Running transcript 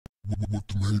what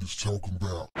the haters talking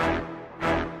about.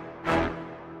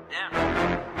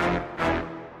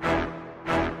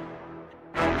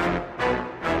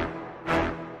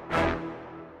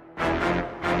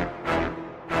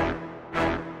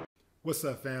 What's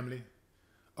up, family?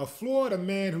 A Florida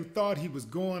man who thought he was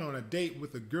going on a date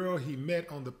with a girl he met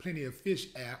on the Plenty of Fish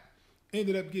app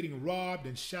ended up getting robbed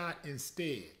and shot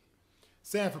instead.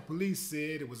 Sanford police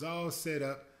said it was all set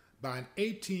up by an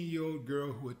 18-year-old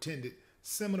girl who attended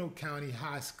Seminole County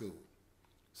High School.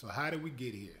 So how did we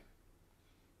get here?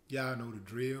 Y'all know the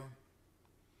drill.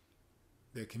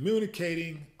 They're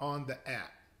communicating on the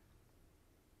app.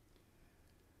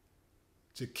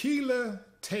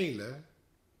 KilaTaylor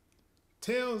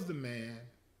tells the man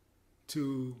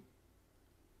to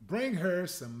bring her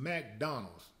some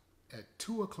McDonald's at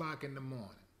 2 o'clock in the morning.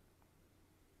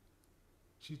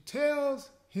 She tells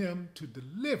him to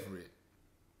deliver it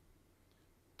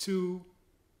to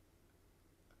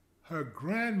her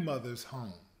grandmother's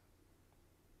home.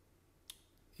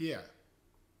 Yeah,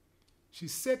 she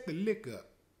set the lick up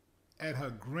at her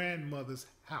grandmother's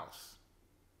house.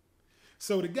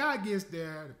 So the guy gets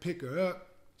there to pick her up.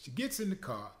 She gets in the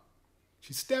car.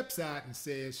 She steps out and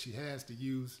says she has to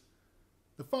use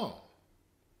the phone.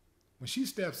 When she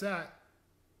steps out,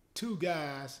 two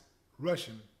guys rush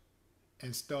him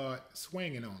and start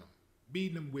swinging on him,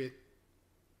 beating him with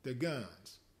their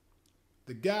guns.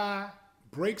 The guy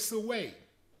breaks away.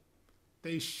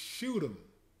 They shoot him,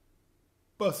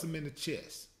 bust him in the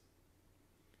chest.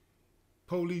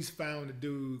 Police found the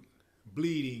dude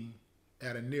bleeding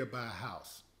at a nearby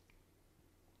house.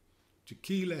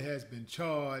 Kila has been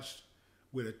charged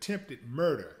with attempted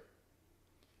murder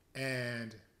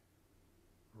and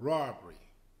robbery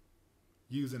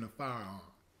using a firearm.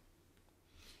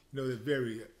 You know, they're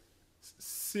very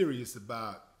serious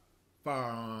about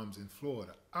firearms in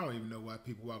Florida. I don't even know why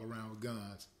people walk around with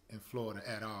guns in Florida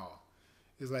at all.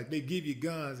 It's like they give you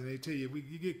guns and they tell you, if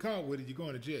you get caught with it, you're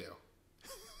going to jail.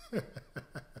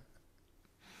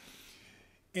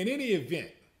 In any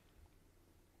event,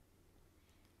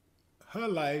 her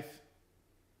life,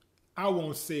 I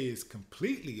won't say it's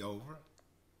completely over,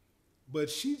 but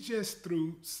she just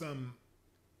threw some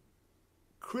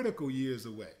critical years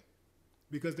away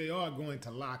because they are going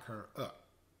to lock her up.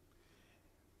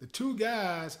 The two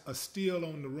guys are still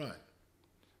on the run.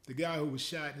 The guy who was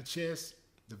shot in the chest,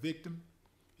 the victim,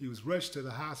 he was rushed to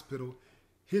the hospital.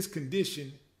 His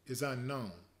condition is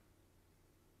unknown.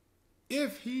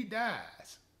 If he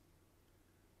dies,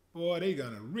 boy, they're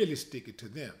gonna really stick it to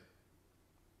them.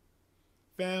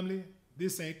 Family,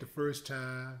 this ain't the first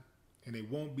time, and it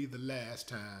won't be the last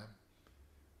time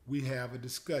we have a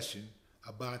discussion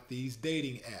about these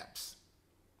dating apps.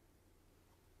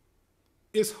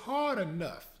 It's hard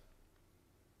enough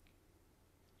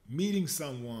meeting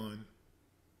someone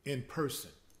in person,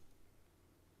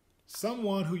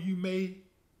 someone who you may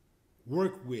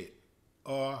work with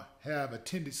or have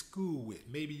attended school with.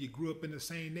 Maybe you grew up in the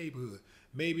same neighborhood.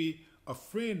 Maybe a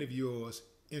friend of yours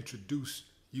introduced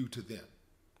you to them.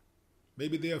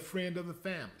 Maybe they're a friend of the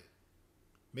family.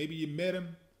 Maybe you met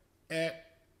them at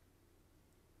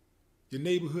your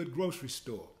neighborhood grocery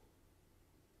store,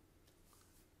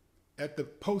 at the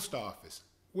post office,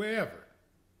 wherever.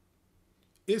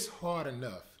 It's hard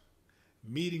enough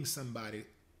meeting somebody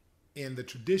in the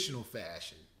traditional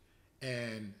fashion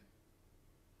and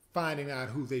finding out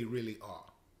who they really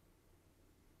are.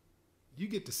 You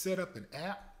get to set up an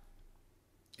app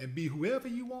and be whoever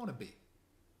you want to be.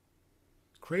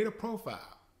 Create a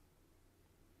profile.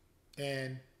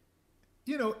 And,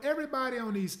 you know, everybody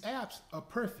on these apps are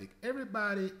perfect.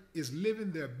 Everybody is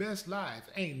living their best life.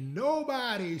 Ain't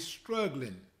nobody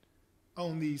struggling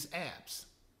on these apps.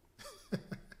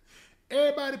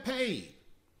 Everybody paid.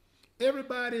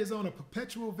 Everybody is on a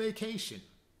perpetual vacation.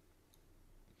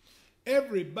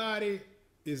 Everybody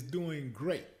is doing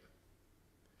great.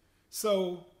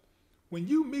 So when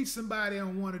you meet somebody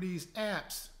on one of these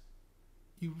apps,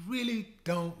 you really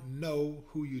don't know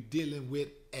who you're dealing with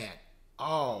at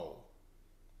all.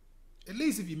 At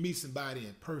least if you meet somebody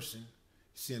in person, you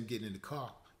see them getting in the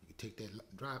car, you can take that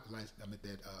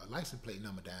license plate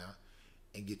number down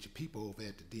and get your people over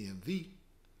at the DMV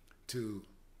to,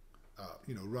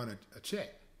 run a check.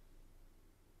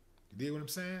 You dig what I'm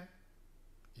saying?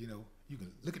 You know, you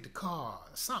can look at the car,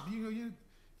 or something. You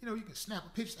can snap a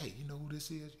picture. Hey, you know who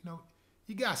this is? You know,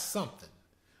 you got something.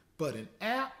 But an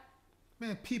app,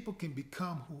 man, people can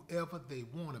become whoever they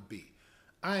want to be.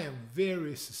 I am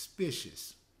very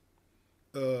suspicious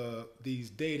of these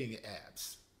dating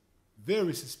apps.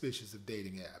 Very suspicious of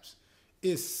dating apps.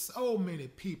 It's so many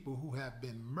people who have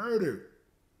been murdered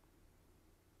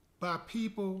by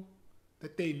people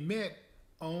that they met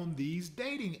on these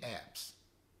dating apps.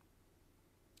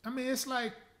 I mean, it's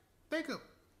like, think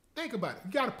about it.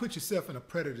 You got to put yourself in a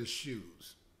predator's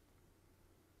shoes.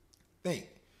 Think,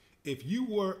 if you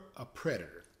were a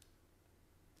predator,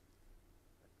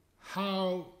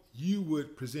 how you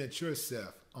would present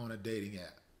yourself on a dating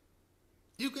app.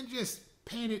 You can just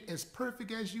paint it as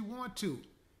perfect as you want to,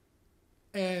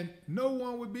 and no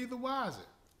one would be the wiser.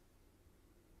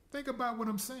 Think about what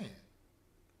I'm saying.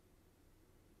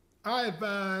 I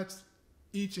advise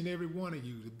each and every one of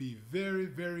you to be very,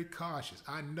 very cautious.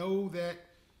 I know that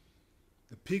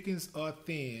the pickings are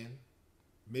thin.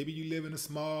 Maybe you live in a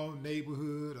small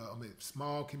neighborhood, or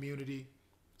small community,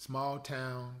 small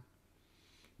town.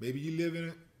 Maybe you live in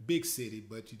a big city,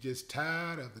 but you're just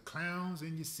tired of the clowns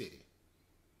in your city.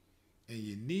 And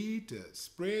you need to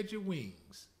spread your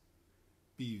wings.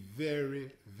 Be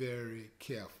very, very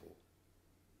careful,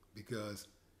 because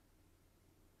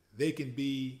they can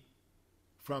be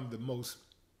from the most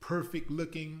perfect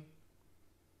looking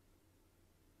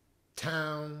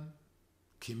town,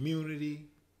 community,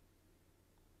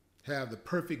 have the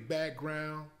perfect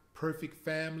background, perfect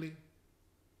family,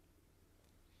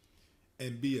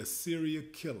 and be a serial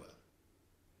killer.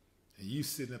 And you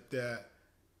sitting up there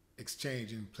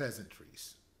exchanging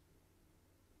pleasantries,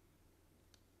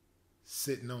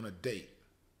 sitting on a date,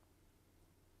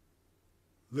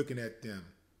 looking at them.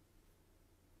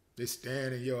 They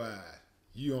stand in your eyes.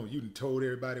 You done told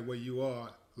everybody where you are,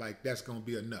 like that's gonna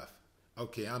be enough.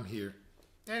 Okay, I'm here.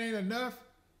 That ain't enough.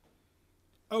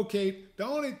 Okay, the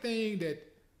only thing that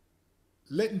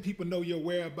letting people know your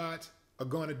whereabouts are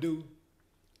gonna do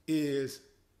is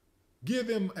give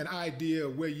them an idea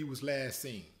of where you was last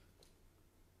seen.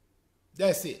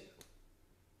 That's it.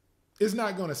 It's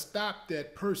not gonna stop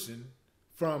that person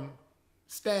from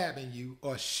stabbing you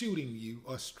or shooting you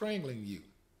or strangling you.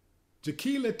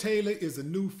 KilaTaylor is a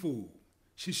new fool.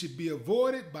 She should be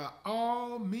avoided by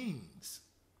all means.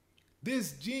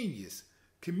 This genius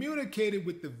communicated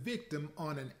with the victim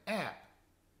on an app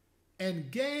and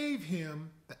gave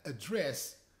him the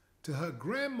address to her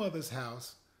grandmother's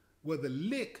house where the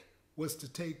lick was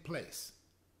to take place.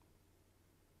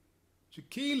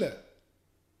 Kila,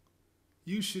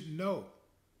 you should know.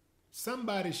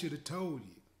 Somebody should have told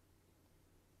you.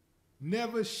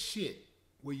 Never shit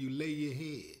where you lay your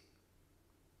head.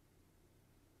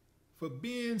 For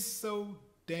being so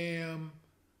damn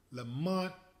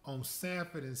Lamont on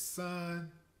Sanford and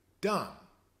Son dumb.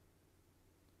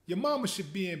 Your mama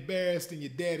should be embarrassed and your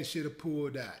daddy should have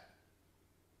pulled out.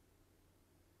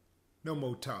 No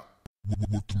more talk.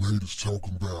 What the haters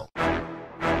talking about?